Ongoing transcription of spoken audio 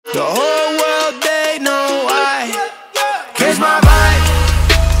The whole world, they know I catch my vibe.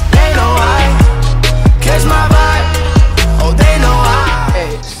 They know I catch my vibe. Oh, they know I.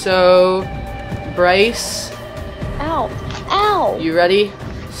 Okay, so Bryce. Ow. Ow. You ready?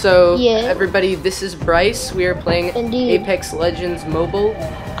 So, Yeah. everybody, this is Bryce. We are playing Indeed. Apex Legends Mobile.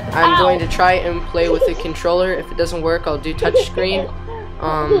 I'm going to try and play with a controller. If it doesn't work, I'll do touchscreen.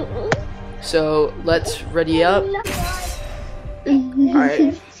 So let's ready up.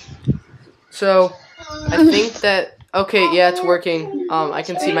 Alright. So, I think that, okay, yeah, it's working. I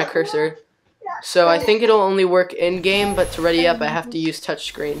can see my cursor. So, I think it'll only work in-game, but to ready up, I have to use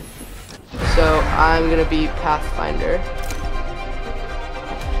touchscreen. So, I'm gonna be Pathfinder.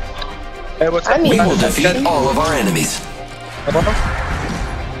 Hey, what's up? We will defeat all of our enemies.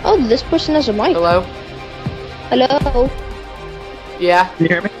 Oh, this person has a mic. Hello? Hello. Yeah? Can you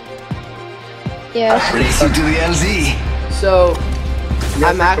hear me? Yes. Race you to the LZ. So,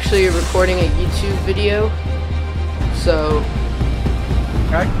 I'm actually recording a YouTube video. So,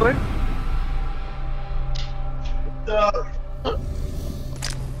 Actually?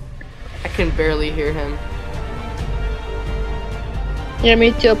 I can barely hear him. Yeah,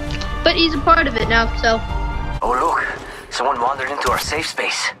 me too. But he's a part of it now, so. Oh look, someone wandered into our safe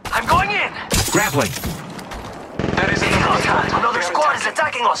space. I'm going in! Grappling. There is another squad is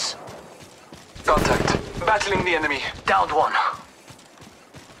attacking us! Contact. Battling the enemy. Downed one.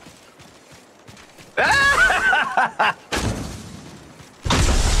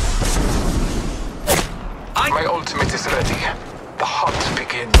 My ultimate is ready. The hunt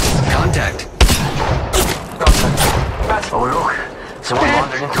begins. Contact. Contact. Battle. Oh look, someone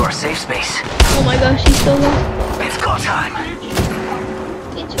wandered into our safe space. Oh my gosh, he's still there. It's go time!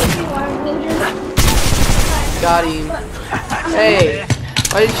 It's really hard, Got him. Hey,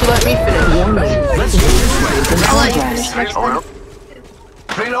 why didn't you let me finish? Let's go this way. I'll let you finish next Oh time. look.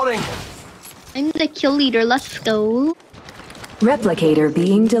 Reloading! I'm the kill leader, let's go. Replicator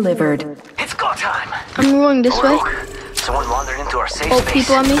being delivered. It's go time! I'm going this Oh way. look, someone wandered into our safe Oh, space.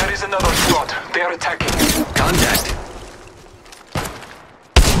 people on me. There is another squad. They are attacking. Contact.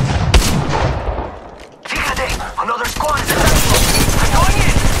 Fíjate, another squad is attacking us. I'm going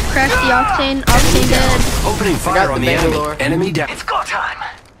in! Crash the Octane. Octane dead. Opening got fire the on the enemy. Bangalore. Enemy down. It's go time!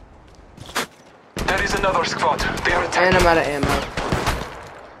 There is another squad. They are And attacking. I'm out of ammo.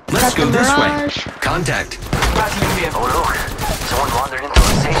 Let's go this way. Mirage. Contact. Battling the enemy. Oh look, someone wandered into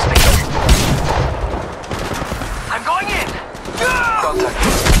our safe space. I'm going in! Contact.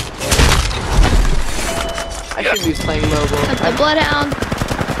 I should be playing mobile. Got the bloodhound.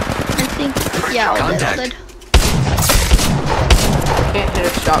 I think, yeah, all dead, all Contact. dead. I can't hit a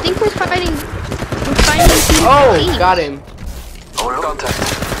shot. I think we're fighting two Oh, teams. got him. Oh look, Contact.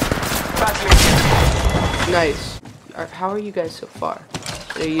 Battling the enemy. Nice. How are you guys so far?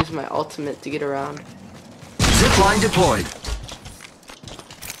 I use my ultimate to get around. Zipline deployed.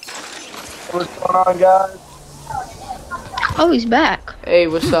 What's going on, guys? Oh, he's back. Hey,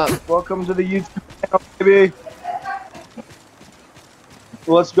 what's up? Welcome to the YouTube channel, baby.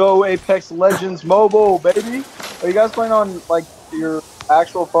 Let's go Apex Legends Mobile, baby. Are you guys playing on, like, your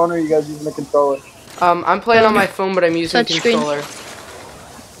actual phone, or are you guys using the controller? I'm playing on my phone, but I'm using Touchscreen. controller.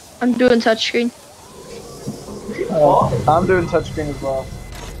 I'm doing touchscreen. I'm doing touchscreen as well.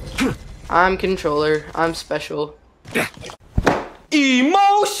 I'm controller. I'm special.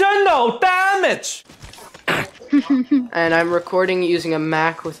 Emotional damage! And I'm recording using a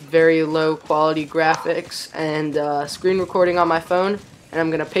Mac with very low quality graphics and screen recording on my phone. And I'm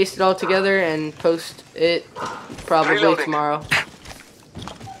gonna paste it all together and post it probably Reloading. tomorrow.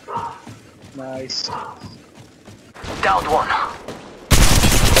 Nice. downed one.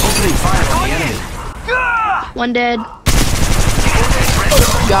 Opening fire on the enemy. One dead.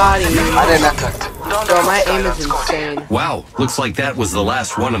 Got him. Contact. Bro, my aim is insane. Wow, looks like that was the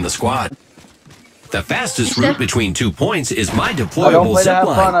last one in the squad. The fastest route between 2 points is my I don't deployable play to have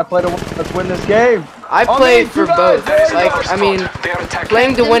fun, zipline. I play to win. Let's win this game. I On played me, for you guys. both. There is Like, another I mean, squad. They are attacking.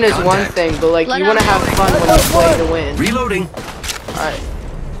 playing to win is one Contact. thing, but like, you want to have fun when you play to win. Reloading. Alright,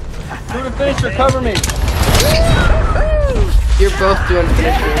 Do the finisher, cover me. you're both doing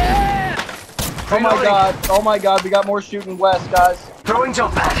finishers. Oh my god, we got more shooting west, guys. Throwing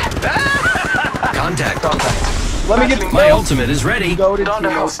jump pad. Contact. Let me get the My kill. ultimate is ready. Go to Down the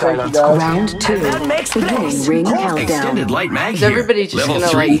team. house, Thank you, Skylands. guys. Round 2. Beginning ring countdown. Extended light mag Is here. everybody just Level gonna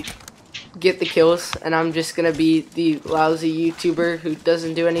 3. like get the kills, and I'm just gonna be the lousy YouTuber who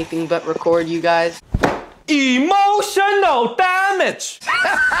doesn't do anything but record you guys? Emotional damage!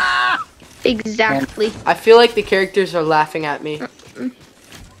 Exactly. I feel like the characters are laughing at me.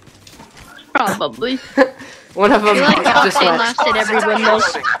 Probably. One of them I feel like just Octane went. laughs at every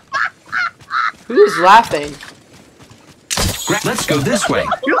Windows. Who's laughing? Let's go this way.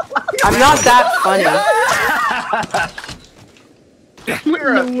 I'm not that funny. What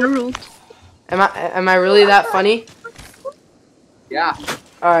in the world? Am I really that funny? Yeah.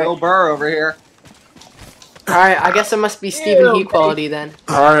 Alright. Bill Burr over here. Alright, I guess it must be Stephen He quality then.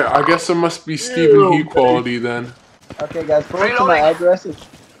 Alright, I guess it must be Stephen He quality then. Okay, guys, pull up to my address.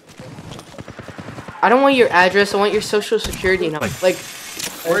 I don't want your address, I want your social security number. Like,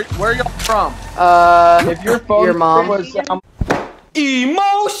 Where y'all from? If your phone your mom. was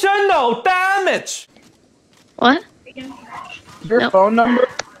Emotional damage. What? your Nope. phone number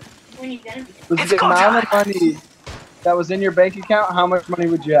was the amount of money that was in your bank account, how much money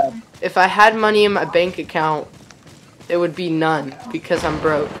would you have? if I had money in my bank account, it would be none because I'm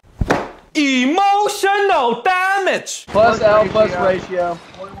broke. Emotional damage. Plus L plus ratio.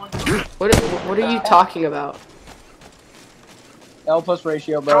 What are you talking about? L plus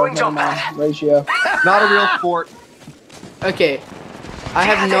ratio, bro. Throwing Never jump mind. pad. Ratio. Not a real sport. Okay, I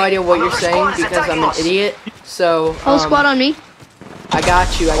have no idea what you're saying because I'm an idiot. So Whole squad on me. I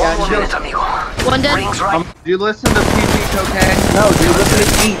got you. I One got minute, you. amigo. One dead. Rings right. Do you listen to PG Cocaine? No, dude, listen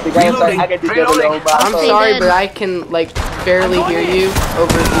to Eat. The guy was like, I got to do Reloading. I'm Okay, sorry, dead. but I can like barely hear you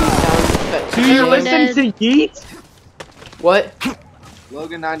over the sound effects. Do you listen game. to Yeet? What?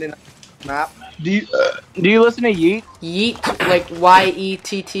 Logan 99 map. Do you listen to Yeet? Yeet, like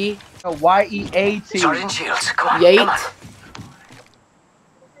Y-E-T-T. No, Y-E-A-T. Sergeant Shields, come on. Come on. Yeet.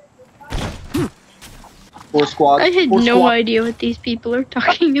 Four squad. I had Four no squad. idea what these people are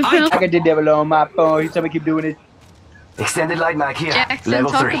talking about. I got the devil on my phone. He told me to keep doing it. Extended light mag here. Jackson,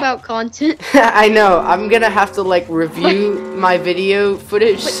 Level talk 3. about content. I know. I'm gonna have to like review my video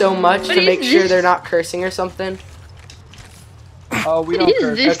footage so much what to is make sure this? they're not cursing or something. Oh, we What don't is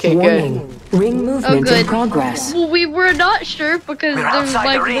curse. this? Okay, good. Warning. Ring movement in good. progress. Well, we were not sure because We're there's outside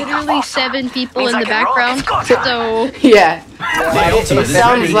like the ring. literally Awesome. 7 people Means in I the can roll. background. It's go time. So Yeah. My It ultimate is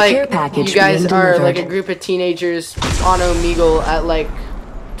sounds ready. like Care package you guys being are delivered. like a group of teenagers on Omegle at like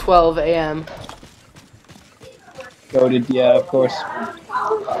 12 a.m. Goated, yeah, of course.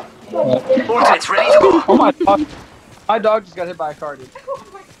 Ordnance ready to go. Oh my dog. My dog just got hit by a car, dude.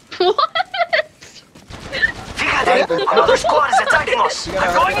 what? Fíjate, another squad is attacking us.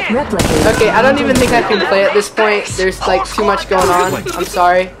 I'm going in. Replicator. Okay, I don't even think I can play at this point. There's like too much going on. I'm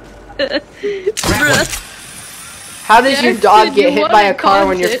sorry. How does your Jackson, dog get you hit by a wanted car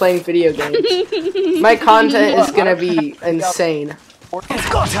when you're content. playing video games? My content is gonna be insane. It's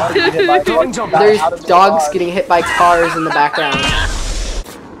go time. Throwing jump There's dogs getting hit by cars in the background.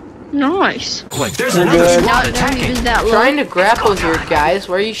 Nice. There's another squad Not attacking. even that low. Trying to grapple here, guys.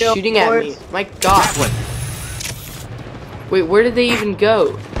 Why are you shooting at me? My God. Wait, where did they even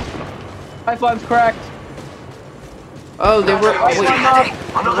go? Lifeline's cracked. Oh, they were. Wait, Fíjate,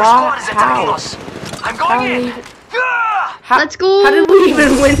 another Wow, squad is attacking how? us. I'm How going did in. we- Ah! how- Let's go. How did we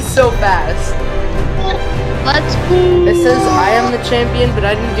even win so fast? Let's go. It says I am the champion, but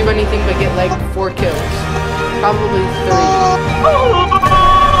I didn't do anything but get like 4 kills. Probably 3.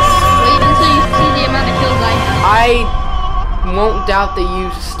 Wait until you see the amount of kills I have. I won't doubt that you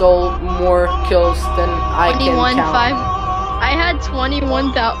stole more kills than I can 21, count. 5.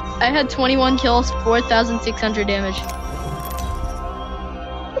 I had 21 kills, 4,600 damage.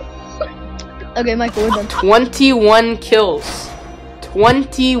 Okay, Michael, we're done. 21 kills.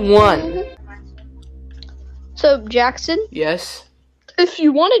 21. So, Jackson, Yes. if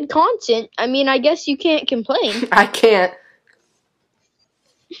you wanted content, I mean, I guess you can't complain. I can't.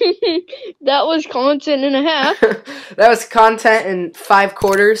 That was content and a half. That was content in 5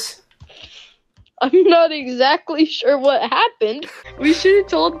 quarters. I'm not exactly sure what happened. We should have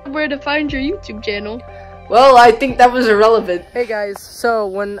told them where to find your YouTube channel. Well, I think that was irrelevant. Hey guys, so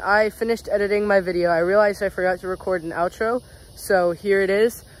when I finished editing my video, I realized I forgot to record an outro. So here it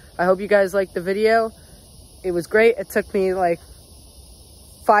is. I hope you guys liked the video. It was great. It took me like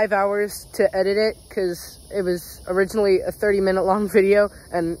 5 hours to edit it because it was originally a 30-minute long video,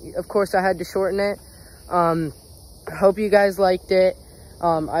 and of course I had to shorten it. I hope you guys liked it.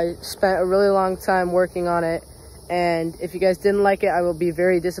 I spent a really long time working on it, and if you guys didn't like it, I will be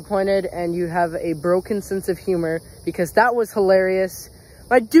very disappointed, and you have a broken sense of humor because that was hilarious.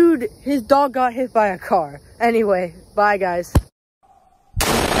 My dude, his dog got hit by a car. Anyway, bye guys.